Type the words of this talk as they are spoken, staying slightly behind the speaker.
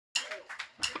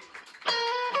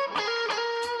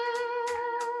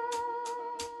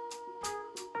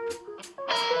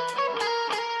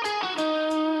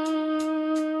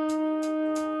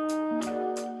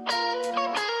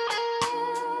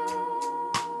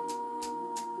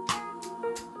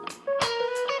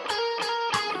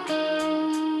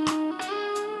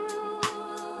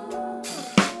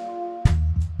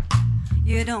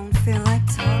you don't feel like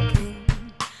talking.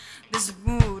 This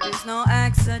mood is no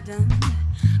accident,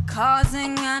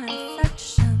 causing an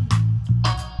infection.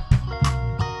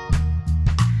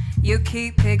 You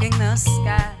keep picking the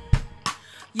sky,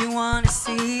 you wanna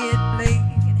see it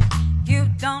bleed. You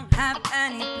don't have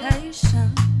any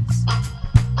patience.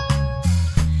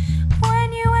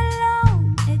 When you're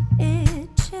alone, it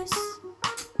itches.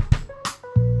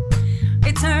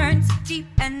 It turns deep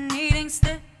and needing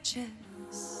stitches.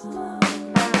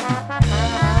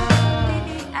 I'll be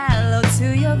the aloe to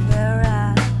your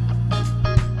Vera.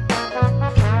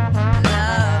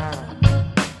 Love,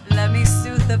 let me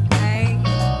soothe the pain.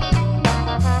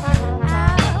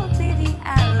 I'll be the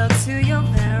aloe to your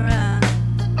Vera.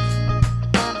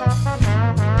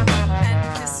 And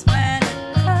kiss when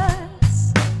it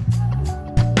hurts.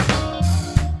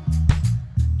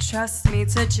 Trust me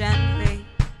to gently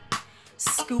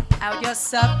scoop out your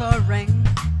suffering,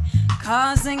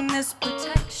 causing this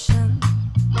protection.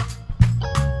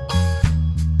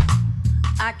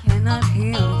 I cannot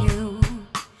heal you,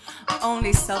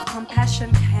 only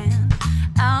self-compassion can.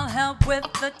 I'll help with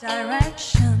the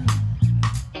direction.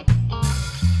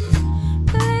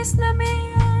 Please let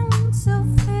me in to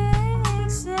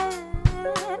fix it.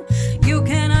 You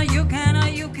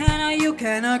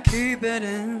cannot keep it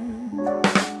in.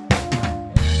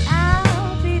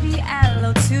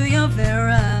 Aloe to your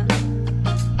Vera.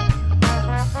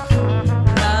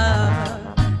 Love,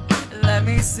 let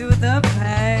me soothe the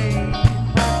pain.